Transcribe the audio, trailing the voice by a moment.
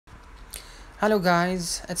Hello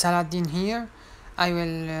guys, it's Aladdin here. I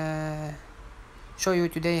will show you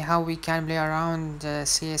today how we can play around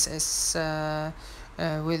CSS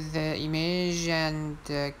with the image and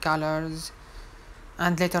colors,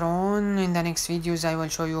 and later on in the next videos I will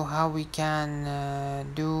show you how we can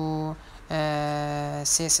do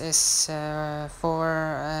CSS for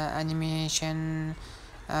animation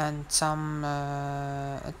and some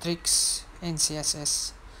tricks in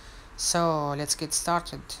CSS. So let's get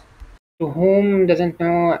started. To whom doesn't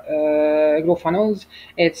know GrooveFunnels,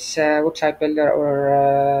 it's a website builder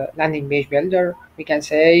or landing page builder. We can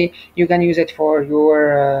say you can use it for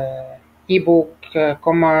your ebook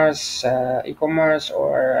commerce, e-commerce,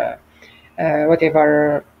 or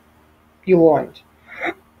whatever you want.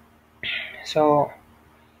 So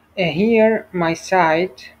here my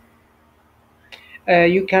site,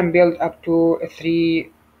 you can build up to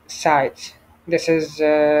 3 sites. This is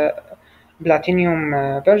platinum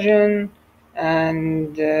version,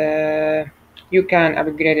 and you can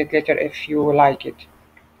upgrade it later if you like it.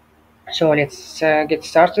 So let's get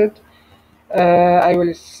started. I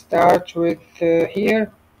will start with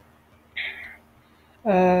here.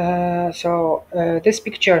 This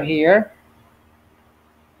picture here,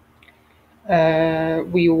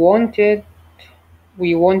 we want to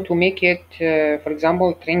make it for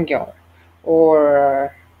example triangle,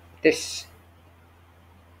 or this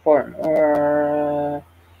form, or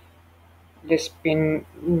this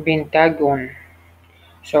pentagon.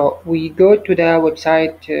 So we go to the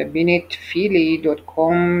website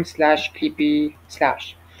binetfeely.com/clippy/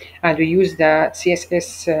 and we use the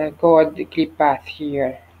CSS code clip path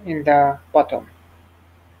here in the bottom.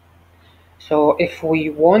 So if we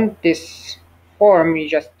want this form, we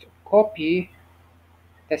just copy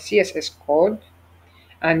the CSS code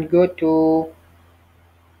and go to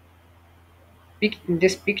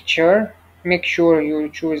this picture. Make sure you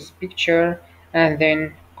choose picture and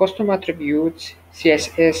then custom attributes,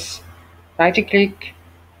 CSS, right click,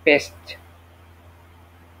 paste.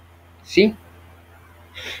 See,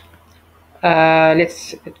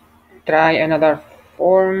 let's try another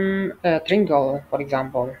form, triangle for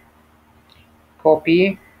example.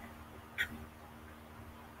 Copy,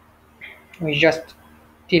 we just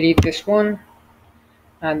delete this one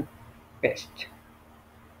and paste.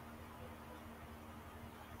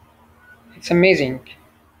 It's amazing.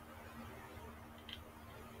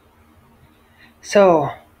 So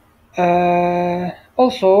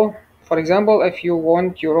also, for example, if you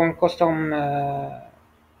want your own custom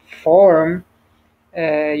form,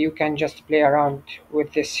 you can just play around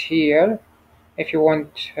with this here. If you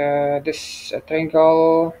want this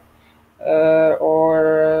triangle,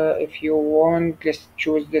 or if you want, let's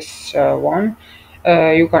choose this one.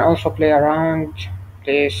 You can also play around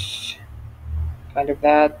this kind of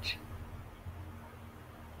that.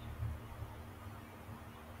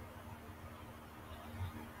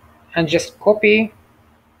 And just copy,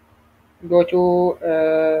 go to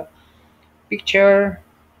picture,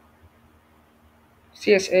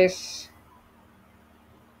 CSS,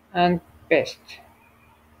 and paste.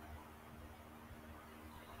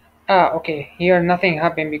 Okay, here nothing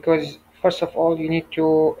happened because first of all you need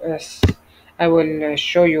to I will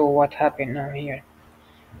show you what happened now here.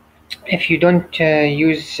 If you don't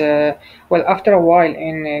use well, after a while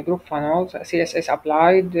in GrooveFunnels, CSS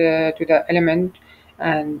applied to the element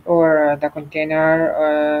and or the container,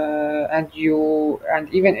 and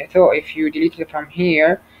even though if you delete it from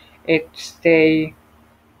here, it stay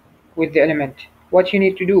with the element. What you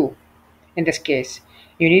need to do in this case,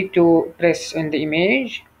 you need to press on the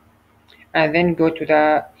image and then go to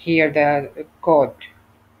the code,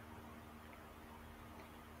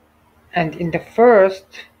 and in the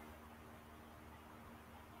first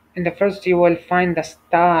you will find the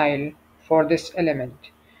style for this element,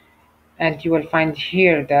 and you will find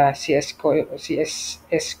here the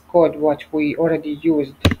CSS code what we already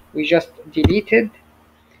used. We just deleted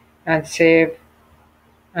and save,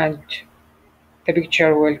 and the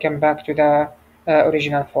picture will come back to the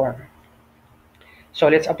original form. So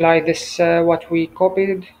let's apply this what we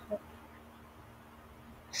copied.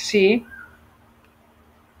 See,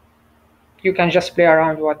 you can just play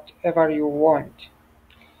around whatever you want.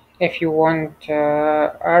 If you want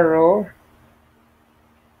arrow,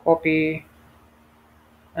 copy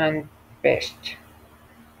and paste.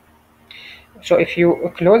 So if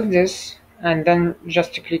you close this and then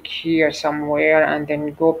just click here somewhere and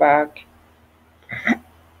then go back,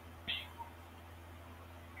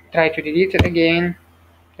 try to delete it again,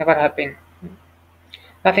 never happened,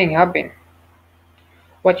 nothing happened.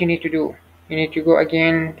 What you need to do, you need to go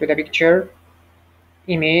again to the picture,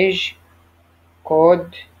 image,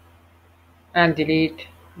 code, and delete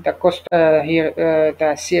the cost here,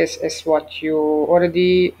 the CSS what you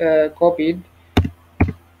already copied,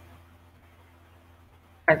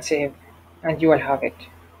 and save, and you will have it.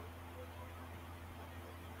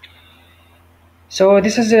 So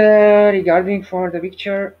this is regarding for the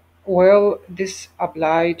picture. Well, this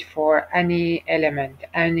applied for any element,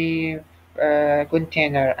 any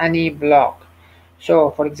container, any block.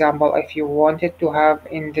 So for example, if you wanted to have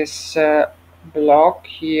in this block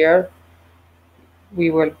here,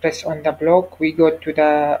 we will press on the block, we go to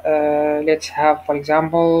the let's have for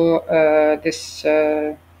example this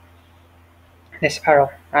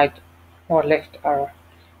arrow, right or left arrow,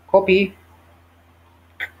 copy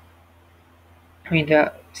with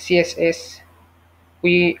the CSS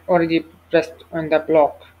we already pressed on the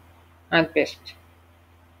block and paste.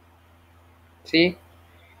 See,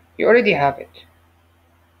 you already have it,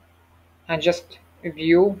 and just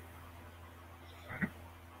view.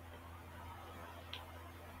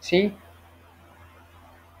 See,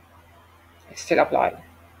 it's still applied.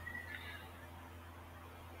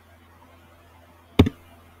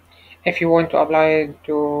 If you want to apply it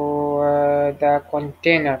to the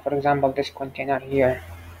container, for example this container here,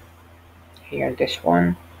 this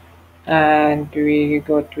one, and we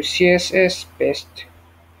go to CSS paste.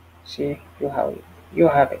 See, you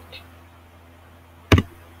have it.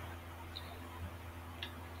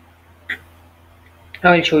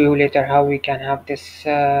 I will show you later how we can have this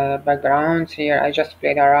backgrounds here. I just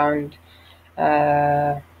played around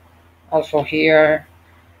also here.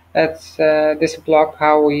 That's this block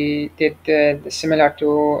how we did similar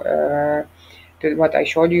to what I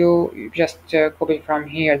showed you. You just copy from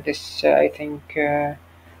here this I think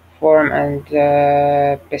form and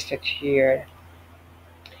paste it here.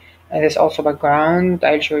 And there's also background.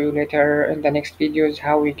 I'll show you later in the next videos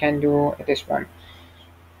how we can do this one.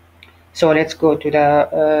 So let's go to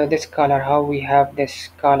the this color, how we have this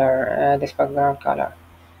color, this background color.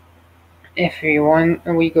 If we want,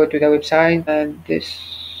 we go to the website, this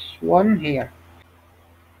one here,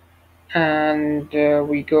 and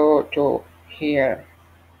we go to here.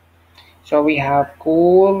 So we have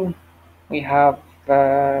cool, we have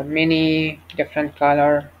many different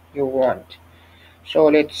color you want. So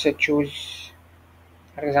let's choose,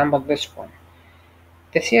 for example, this one.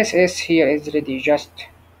 The CSS here is ready, just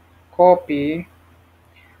copy.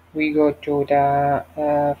 We go to the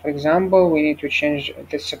for example we need to change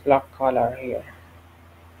this block color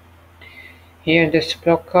here this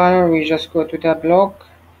block color. We just go to the block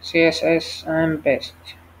CSS and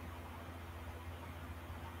paste.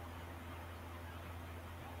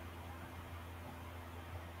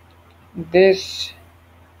 This,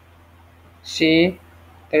 see,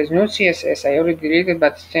 there is no CSS, I already deleted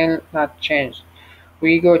but still not changed.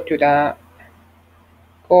 We go to the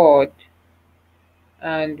code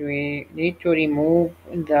and we need to remove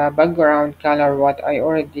the background color what I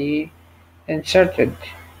already inserted,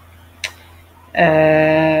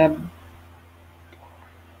 but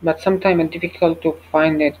sometimes it's difficult to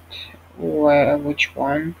find it which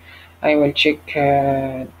one. I will check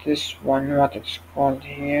this one, what it's called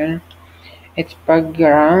here. It's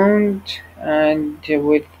background and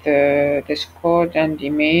with this code and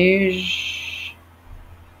image,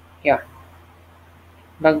 yeah,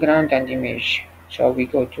 background and image. So we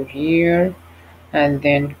go to here and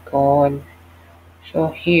then code. So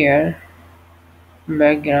here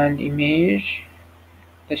background image,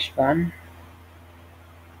 this one,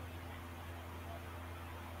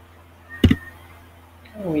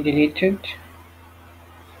 we deleted.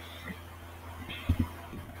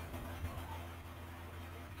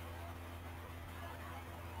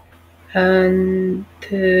 And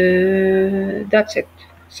that's it.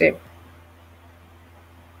 Save.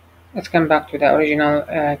 Let's come back to the original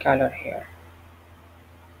color here.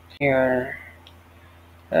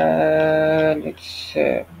 Let's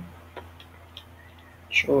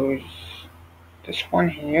choose this one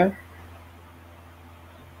here,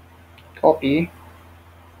 copy,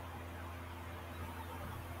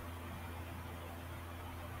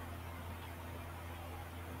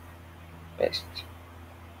 paste.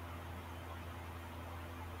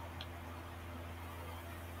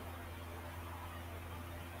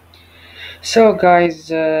 So guys,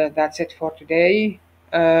 that's it for today.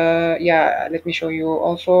 Yeah, let me show you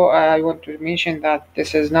also. I want to mention that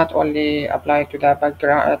this is not only applied to the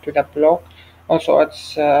background to the block, also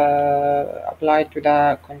it's applied to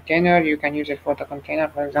the container. You can use it for the container,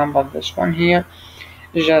 for example this one here.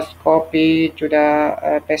 Just copy to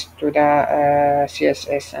the paste to the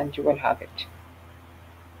CSS and you will have it.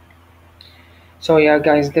 So yeah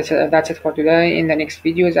guys, that's it for today. In the next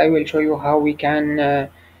videos I will show you how we can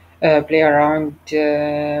play around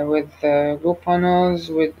with GrooveFunnels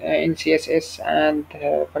with in CSS, and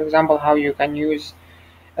for example how you can use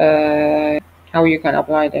how you can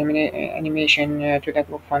apply the animation to the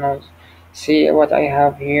GrooveFunnels. See what I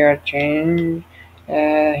have here. Change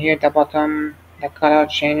here the bottom, the color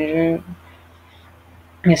change.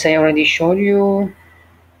 Yes, I already showed you.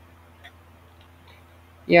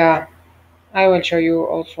 Yeah, I will show you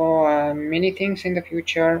also many things in the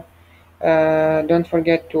future. Don't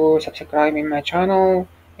forget to subscribe in my channel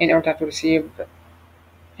in order to receive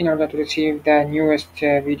the newest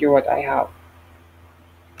video what I have.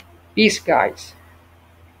 Peace, guys.